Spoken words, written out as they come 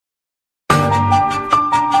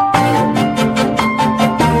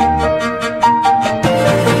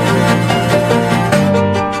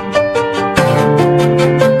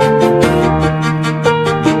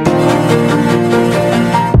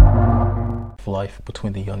of life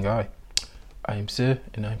between the young guy. I am Sid,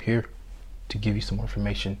 and I'm here to give you some more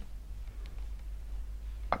information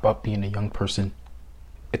about being a young person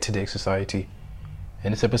in today's society.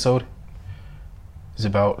 And this episode is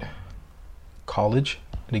about college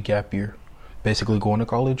and a gap year. Basically going to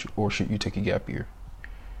college, or should you take a gap year?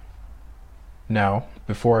 Now,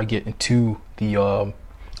 before I get into the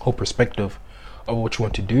whole perspective of what you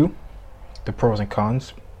want to do, the pros and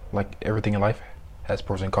cons, like everything in life has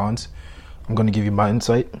pros and cons, I'm going to give you my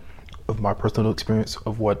insight of my personal experience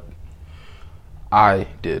of what I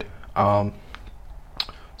did.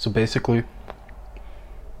 So basically,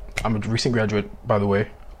 I'm a recent graduate, by the way,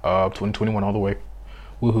 2021 all the way.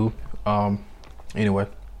 Woohoo. Anyway,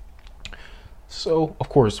 so of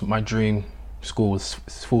course my dream school was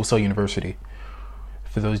Full Sail University.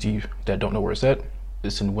 For those of you that don't know where it's at,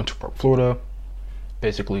 it's in Winter Park, Florida,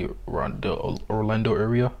 basically around the Orlando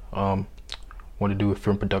area. Want to do a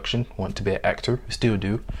film production, want to be an actor, still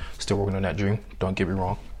do, still working on that dream, don't get me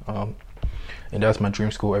wrong. And that's my dream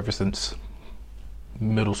school ever since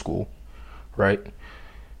middle school, right?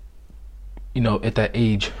 You know, at that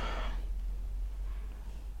age,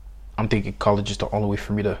 I'm thinking college is the only way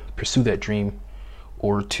for me to pursue that dream,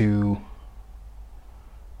 or it's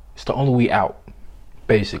the only way out,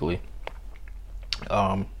 basically,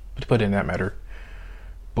 to put it in that matter.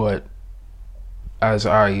 But as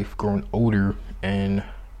I've grown older and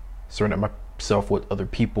surrounded myself with other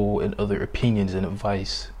people and other opinions and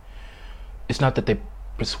advice, it's not that they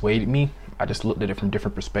persuaded me. I just looked at it from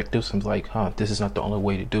different perspectives. I was like, this is not the only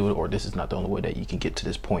way to do it, or this is not the only way that you can get to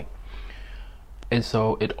this point. And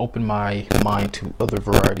so it opened my mind to other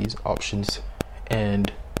varieties, options,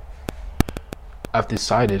 and I've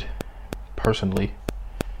decided personally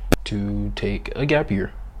to take a gap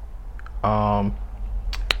year. I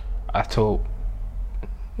told,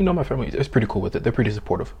 my family is pretty cool with it. They're pretty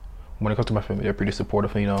supportive. When it comes to my family, they're pretty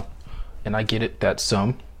supportive, and I get it that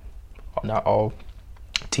some, not all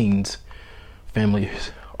teens,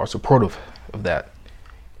 families are supportive of that.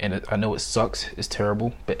 And I know it sucks, it's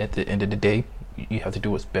terrible, but at the end of the day, you have to do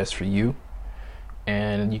what's best for you,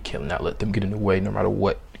 and you cannot let them get in the way, no matter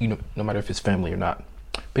what, no matter if it's family or not.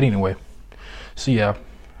 But anyway, so yeah,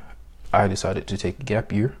 I decided to take a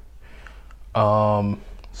gap year.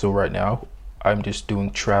 So right now, I'm just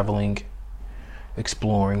doing traveling,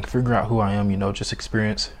 exploring, figuring out who I am, just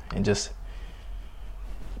experience, and just,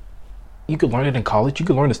 you could learn it in college. You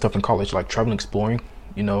could learn this stuff in college, like traveling, exploring,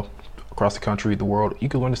 across the country, the world. You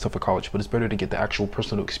can learn this stuff in college, but it's better to get the actual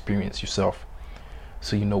personal experience yourself,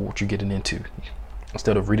 so you know what you're getting into,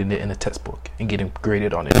 instead of reading it in a textbook and getting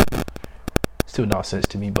graded on it. Still nonsense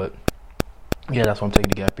to me, but yeah, that's why I'm taking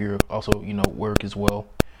the gap year. Also, work as well,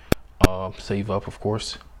 save up, of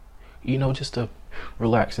course, just to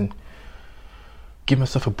relax and give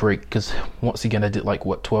myself a break, because once again, I did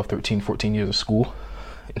 12, 13, 14 years of school,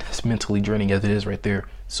 and that's mentally draining as it is right there.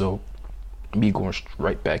 So me going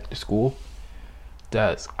right back to school,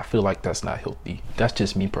 I feel like that's not healthy. That's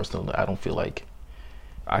just me personally. I don't feel like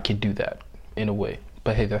I can do that in a way,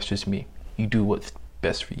 but hey, that's just me. You do what's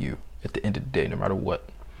best for you at the end of the day, no matter what.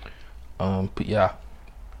 But yeah,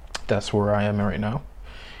 that's where I am right now.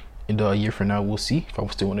 In a year from now, we'll see if I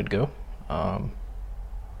still want to go.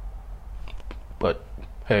 But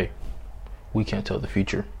hey, we can't tell the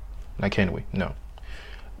future. Now, can we? No.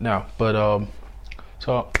 Now, but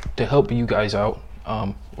so to help you guys out,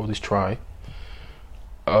 or at least try.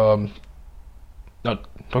 No,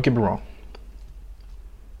 don't get me wrong.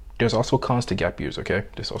 There's also cons to gap years, okay?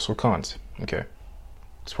 There's also cons, okay?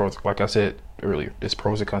 As far as, like I said earlier, there's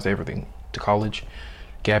pros and cons to everything. To college,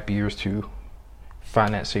 gap years, to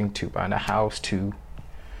financing, to buying a house, to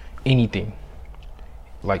anything.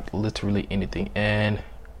 Like literally anything. And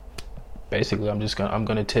basically, I'm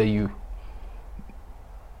gonna tell you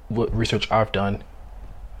what research I've done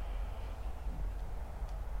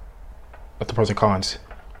with the pros and cons.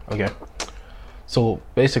 Okay. So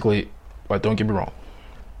basically, don't get me wrong.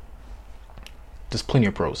 There's plenty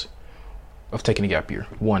of pros of taking a gap year.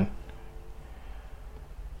 One,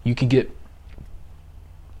 you can get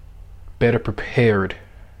better prepared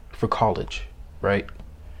for college, right?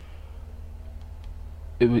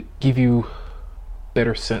 It would give you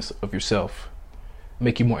better sense of yourself,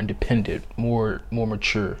 make you more independent, more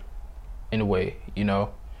mature in a way,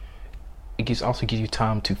 It also gives you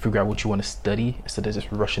time to figure out what you want to study instead of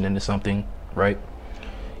just rushing into something, right?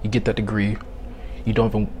 You get that degree,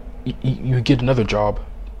 you get another job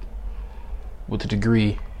with a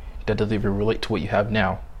degree that doesn't even relate to what you have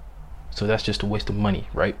now. So that's just a waste of money,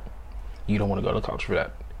 right? You don't want to go to college for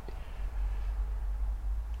that.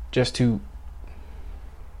 Just to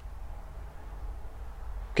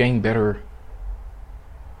gain better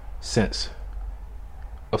sense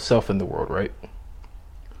of self in the world, right?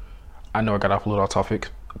 I know I got off a little off topic.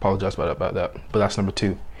 Apologize about that. But that's number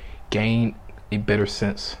 2. Gain a better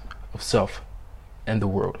sense of self in the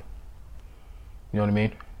world. You know what I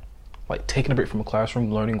mean? Like, taking a break from a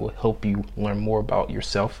classroom, learning will help you learn more about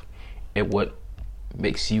yourself and what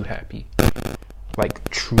makes you happy. Like,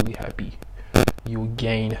 truly happy. You will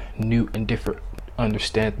gain new and different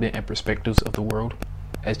understanding and perspectives of the world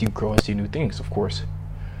as you grow and see new things, of course.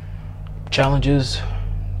 Challenges,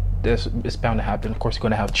 it's bound to happen. Of course, you're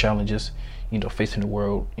going to have challenges, facing the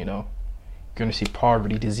world. You're going to see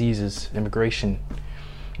poverty, diseases, immigration.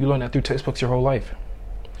 You learn that through textbooks your whole life.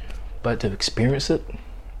 But to experience it,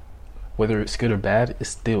 whether it's good or bad, it's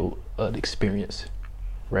still an experience,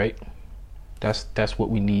 right? That's what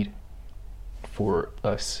we need for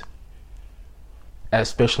us,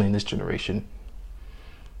 especially in this generation,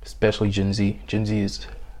 especially Gen Z. Gen Z is,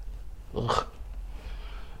 ugh.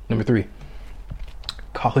 Number 3,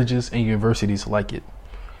 colleges and universities like it.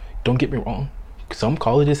 Don't get me wrong. Some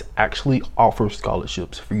colleges actually offer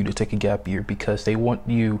scholarships for you to take a gap year because they want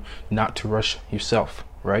you not to rush yourself,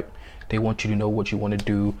 right? They want you to know what you want to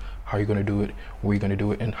do, how you're going to do it, where you're going to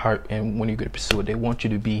do it, and when you're going to pursue it. They want you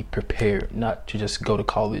to be prepared, not to just go to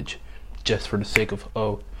college just for the sake of,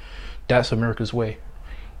 oh, that's America's way.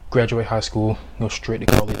 Graduate high school, go straight to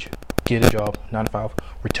college, get a job, 9 to 5,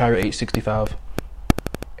 retire at age 65,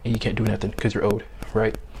 and you can't do nothing because you're old,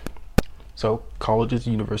 right? So colleges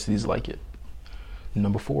and universities like it.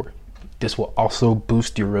 Number 4, this will also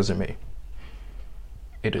boost your resume.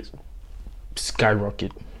 It is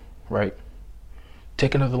skyrocket, right?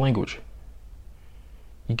 Take another language.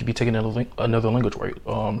 You could be taking another language,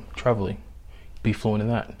 right? Traveling, be fluent in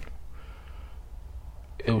that.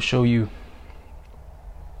 It will show you.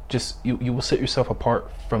 You will set yourself apart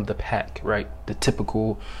from the pack, right? The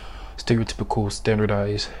typical, stereotypical,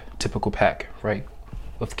 standardized, typical pack, right?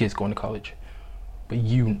 Of kids going to college. But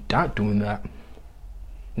you not doing that.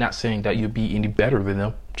 Not saying that you'll be any better than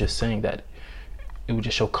them, just saying that it would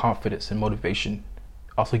just show confidence and motivation.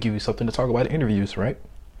 Also give you something to talk about in interviews, right?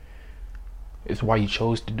 It's why you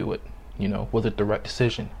chose to do it. Was it the right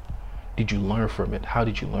decision? Did you learn from it? How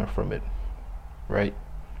did you learn from it? Right?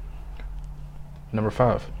 Number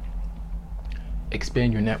 5,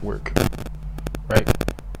 expand your network, right?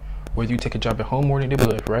 Whether you take a job at home or in the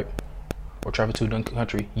neighborhood, right? Or travel to another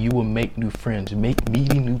country, you will make new friends,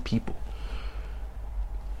 meeting new people.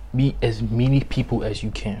 Meet as many people as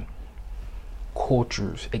you can.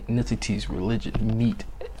 Cultures, ethnicities, religion, meet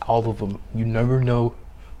all of them. You never know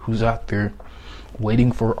who's out there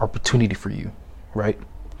waiting for opportunity for you, right?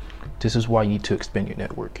 This is why you need to expand your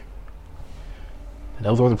network. And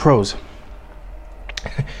those are the pros.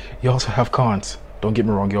 You also have cons. Don't get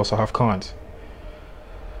me wrong, you also have cons.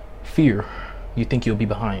 Fear. You think you'll be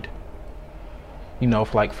behind.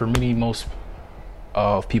 For most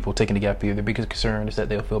of people taking a gap year, their biggest concern is that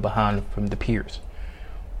they'll feel behind from the peers.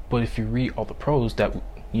 But if you read all the pros that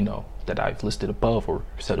that I've listed above or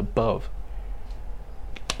said above,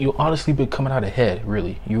 you'll honestly be coming out ahead.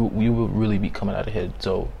 Really, you will really be coming out ahead.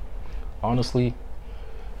 So honestly,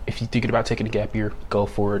 if you're thinking about taking a gap year, go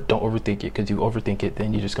for it. Don't overthink it, because you overthink it,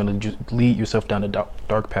 then you're just gonna lead yourself down a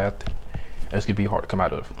dark path, and it's gonna be hard to come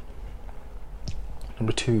out of.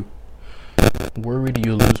 Number 2, worried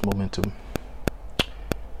you'll lose momentum.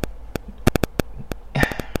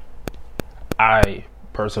 I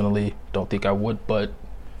personally don't think I would, but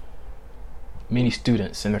many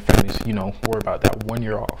students and their families, worry about that 1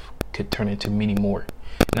 year off could turn into many more.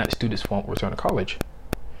 Not students won't return to college.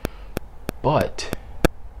 But,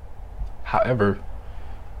 however,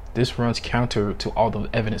 this runs counter to all the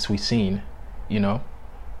evidence we've seen,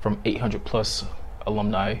 from 800 plus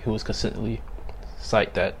alumni who has consistently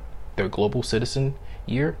cite that their global citizen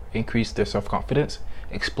year increased their self-confidence,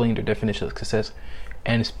 explained their definition of success,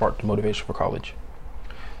 and sparked motivation for college.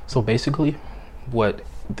 So basically, what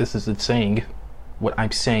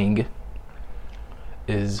I'm saying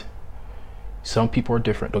is, some people are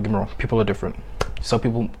different. Don't get me wrong, people are different. Some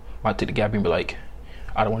people might take the gap and be like,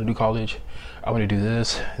 I don't want to do college, I want to do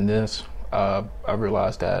this and this. I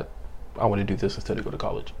realized that I want to do this instead of go to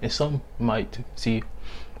college. And some might see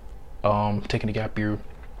taking a gap year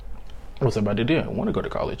was about to do. I want to go to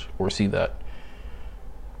college, or see that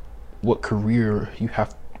what career you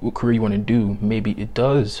want to do, maybe it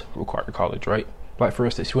does require college, right? Like, for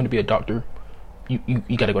instance, you want to be a doctor, you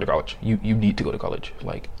got to go to college. You need to go to college.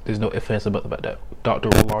 Like, there's no ifs, ands, about that. Doctor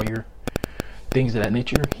or lawyer, things of that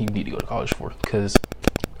nature, you need to go to college for, because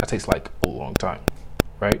that takes like a long time,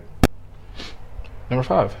 right? Number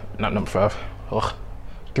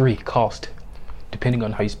 3, cost. Depending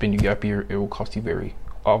on how you spend your gap year, it will cost you vary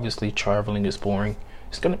Obviously, traveling is boring.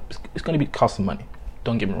 It's gonna be costing money.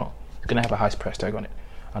 Don't get me wrong. It's gonna have a high price tag on it.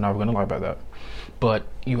 I'm not gonna lie about that. But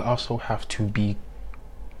you also have to be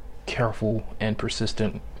careful and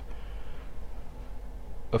persistent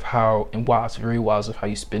of how, and wise, very wise of how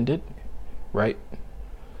you spend it, right?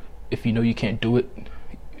 If you know you can't do it,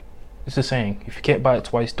 it's the saying, if you can't buy it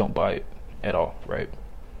twice, don't buy it at all, right?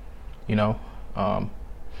 You know,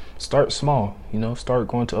 start small, you know, start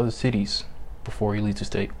going to other cities before you leave the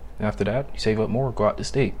state. And after that, you save up more, go out the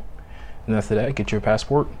state. And after that, get your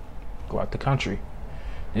passport, go out the country.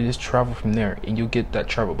 And just travel from there, and you'll get that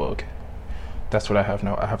travel bug. That's what I have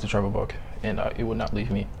now. I have the travel bug, and it will not leave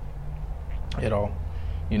me at all,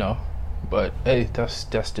 you know. But hey, that's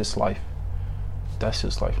just life. That's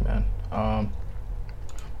just life, man.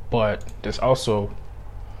 But there's also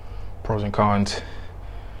pros and cons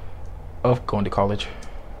of going to college,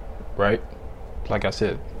 right? Like I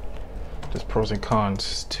said, there's pros and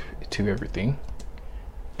cons to everything,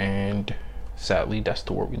 and sadly, that's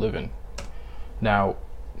the world we live in. Now,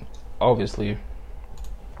 obviously,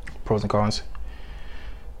 pros and cons.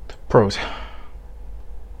 Pros.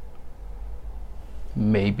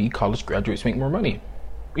 Maybe college graduates make more money.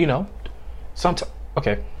 You know, sometimes.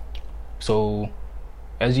 Okay, so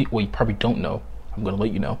as you probably don't know, I'm gonna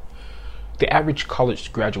let you know. The average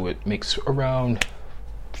college graduate makes around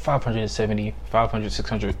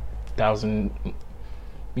 600,000,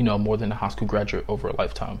 you know, more than a high school graduate over a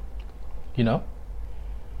lifetime, you know.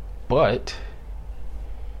 But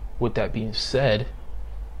with that being said,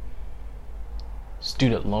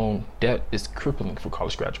 student loan debt is crippling for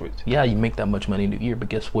college graduates. Yeah, you make that much money in a year, but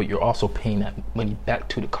guess what? You're also paying that money back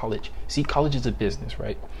to the college. See, college is a business,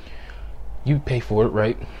 right? You pay for it,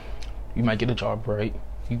 right? You might get a job, right?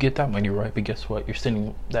 You get that money, right? But guess what? You're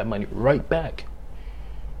sending that money right back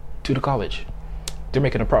to the college. They're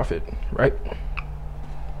making a profit, right?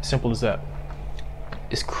 Simple as that.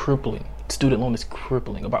 It's crippling. Student loan is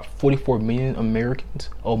crippling. About 44 million Americans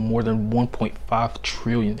owe more than 1.5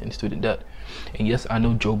 trillion in student debt. And yes, I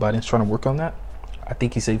know Joe Biden's trying to work on that. I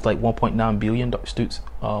think he saved like 1.9 billion students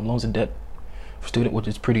loans and debt for student, which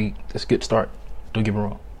is that's a good start. Don't get me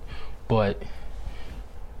wrong. But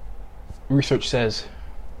research says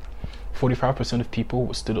 45% of people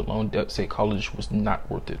with student loan debt say college was not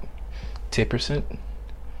worth it. 10%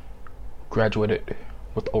 graduated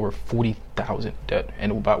with over 40,000 debt,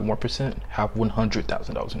 and about 1% have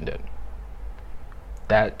 $100,000 in debt.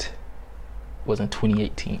 That was in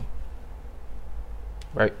 2018,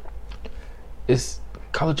 right?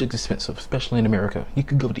 College is expensive, especially in America. You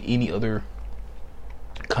could go to any other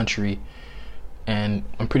country, and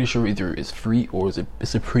I'm pretty sure either it's free or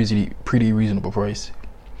it's a pretty reasonable price.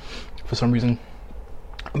 For some reason,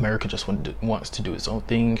 America just wants to do its own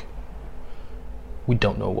thing. We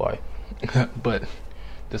don't know why, but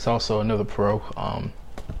there's also another pro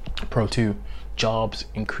 2. Jobs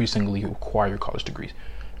increasingly require college degrees.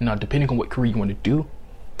 Now, depending on what career you want to do,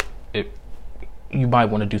 you might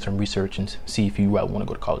want to do some research and see if you want to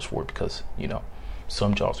go to college for it, because, you know,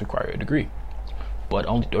 some jobs require a degree. But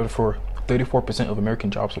only 34% of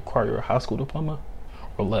American jobs require a high school diploma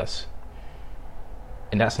or less.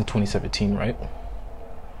 And that's in 2017, right?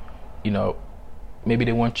 You know, maybe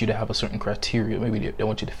they want you to have a certain criteria. Maybe they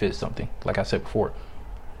want you to fit something. Like I said before,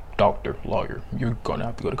 doctor, lawyer, you're gonna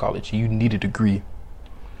have to go to college. You need a degree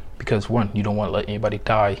because, one, you don't want to let anybody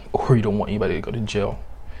die, or you don't want anybody to go to jail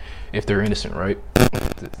if they're innocent, right?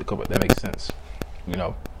 That makes sense, you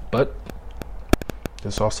know. But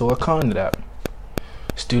there's also a con to that.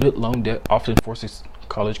 Student loan debt often forces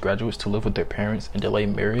college graduates to live with their parents and delay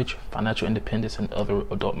marriage, financial independence, and other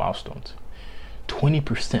adult milestones.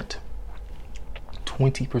 20%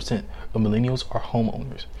 of millennials are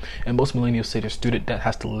homeowners, and most millennials say their student debt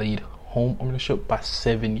has delayed home ownership by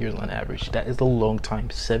 7 years on average. That is a long time.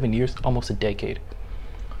 7 years, almost a decade.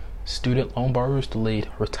 Student loan borrowers delayed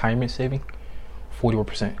retirement saving,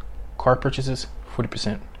 41%. Car purchases,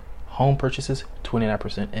 40%. Home purchases,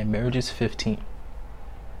 29%. And marriages, 15%.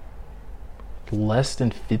 Less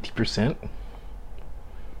than 50%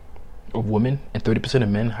 of women and 30% of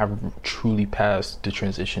men have truly passed the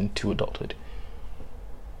transition to adulthood.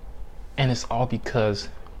 And it's all because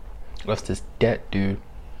of this debt, dude.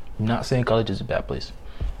 I'm not saying college is a bad place.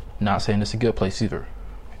 I'm not saying it's a good place either.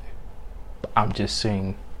 But I'm just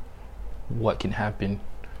saying what can happen,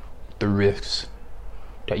 the risks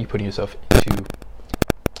that you put yourself into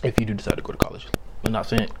if you do decide to go to college. I'm not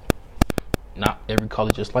saying not every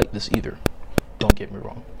college is like this either. Don't get me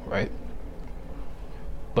wrong, right?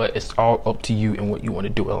 But it's all up to you and what you want to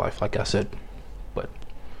do in life, like I said. But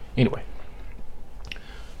anyway,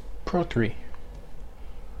 Pro 3.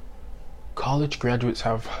 college graduates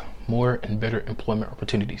have more and better employment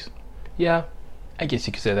opportunities. Yeah, I guess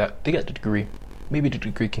you could say that. They got the degree. Maybe the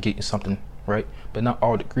degree can get you something, right? But not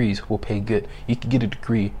all degrees will pay good. You can get a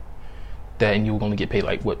degree that and you'll only get paid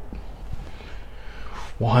like what,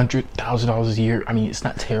 $100,000 a year. I mean, it's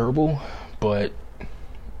not terrible, but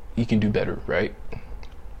you can do better, right?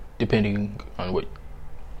 Depending on what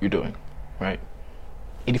you're doing, right?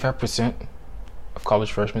 85% of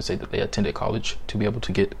college freshmen say that they attended college to be able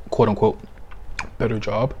to get quote unquote better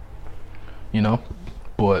job,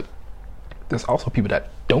 but there's also people that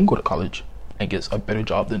don't go to college and gets a better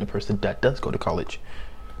job than the person that does go to college,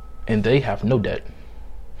 and they have no debt,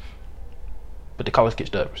 but the college gets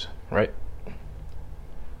debtors, right?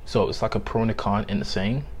 So it's like a pro and a con in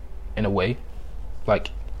a way, like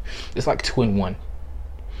it's like 2 in 1,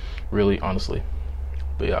 really, honestly.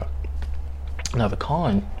 But yeah, now the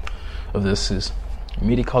con of this is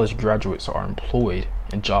many college graduates are employed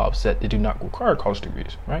in jobs that they do not require college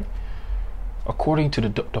degrees, right? According to the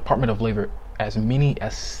Department of Labor, as many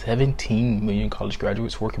as 17 million college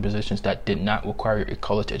graduates work in positions that did not require a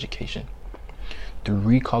college education.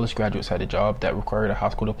 3 college graduates had a job that required a high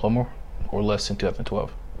school diploma or less in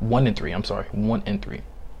 2012. 1 in 3,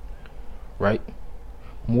 right?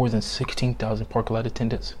 More than 16,000 parking lot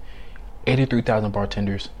attendants, 83,000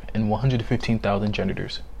 bartenders, and 115,000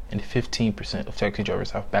 janitors, and 15% of taxi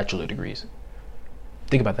drivers have bachelor degrees.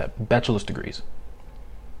 Think about that, bachelor's degrees.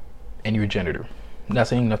 And you're a janitor. I'm not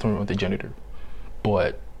saying nothing wrong with the janitor,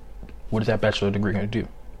 but what is that bachelor degree going to do,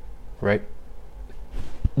 right?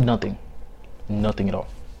 Nothing at all.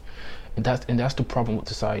 And that's the problem with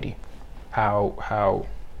society. How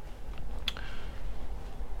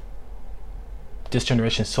this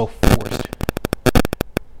generation is so forced,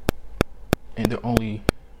 and they're only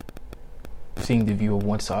seeing the view of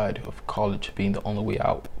one side of college being the only way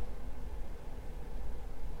out.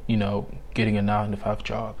 Getting a 9-to-5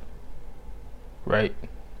 job, right?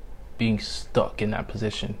 Being stuck in that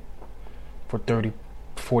position for 30,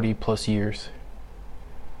 40 plus years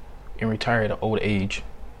and retire at an old age.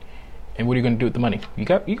 And what are you going to do with the money? You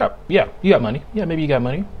got money. Yeah, maybe you got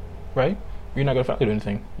money, right? You're not going to do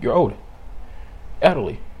anything. You're old,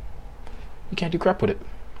 elderly. You can't do crap with it.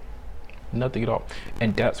 Nothing at all.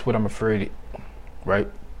 And that's what I'm afraid, right?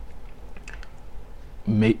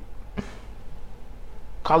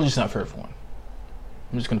 College is not for everyone.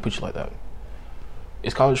 I'm just going to put you like that.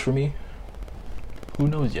 Is college for me? Who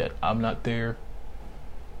knows yet? I'm not there.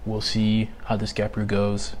 We'll see how this gap year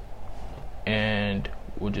goes, and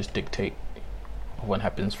we'll just dictate what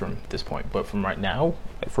happens from this point. But for right now,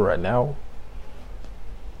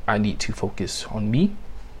 I need to focus on me,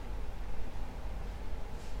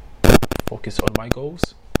 focus on my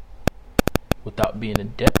goals without being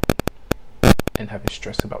in debt and having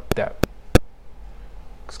stress about that.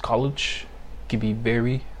 Because college can be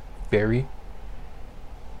very, very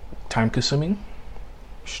time consuming,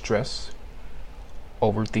 stress,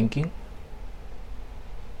 overthinking,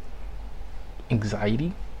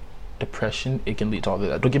 anxiety, depression. It can lead to all of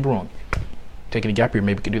that. Don't get me wrong, taking a gap year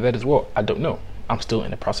maybe could do that as well. I don't know. I'm still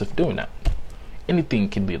in the process of doing that. Anything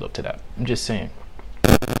can lead up to that. I'm just saying,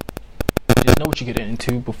 just know what you get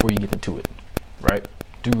into before you get into it, right?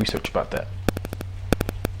 Do research about that.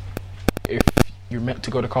 If you're meant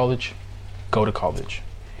to go to college, go to college.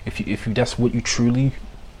 If you that's what you truly,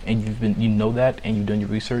 and you know that, and you've done your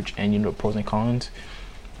research, and you know pros and cons,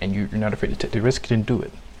 and you're not afraid to take the risk, then do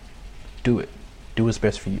it. Do what's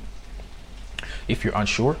best for you. If you're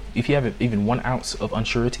unsure, if you have even 1 ounce of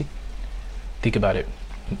unsurety, think about it.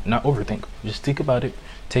 Not overthink. Just think about it.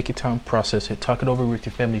 Take your time, process it. Talk it over with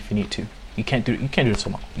your family if you need to. You can't do it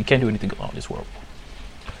alone. You can't do anything alone in this world.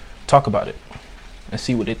 Talk about it and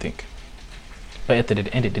see what they think. But at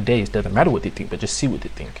the end of the day, it doesn't matter what they think, but just see what they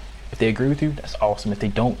think. If they agree with you, that's awesome. If they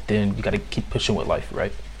don't, then you got to keep pushing with life,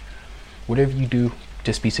 right? Whatever you do,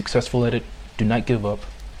 just be successful at it. Do not give up.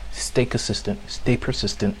 Stay consistent. Stay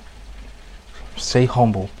persistent. Stay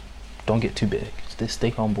humble. Don't get too big. Just stay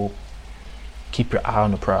humble. Keep your eye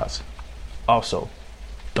on the prize. Also,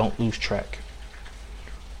 don't lose track.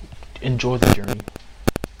 Enjoy the journey.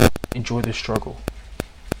 Enjoy the struggle.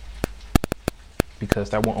 Because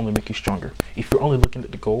that won't only make you stronger. If you're only looking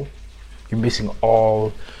at the goal, you're missing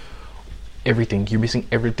everything. You're missing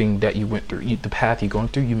everything that you went through. The path you're going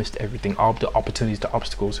through, you missed everything. All the opportunities, the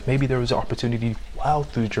obstacles. Maybe there was an opportunity while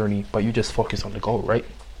through the journey, but you just focus on the goal, right?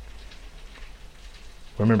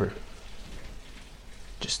 Remember,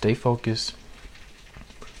 just stay focused.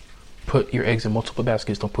 Put your eggs in multiple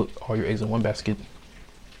baskets. Don't put all your eggs in one basket.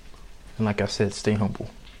 And like I said, stay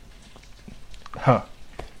humble.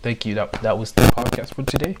 Thank you. That was the podcast for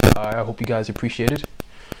today. I hope you guys appreciate it.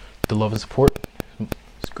 the love and support.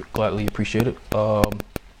 It's gladly appreciated. And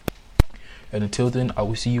until then, I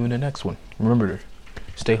will see you in the next one. Remember to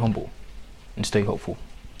stay humble and stay hopeful.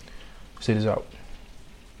 Sid is out.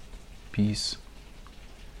 Peace.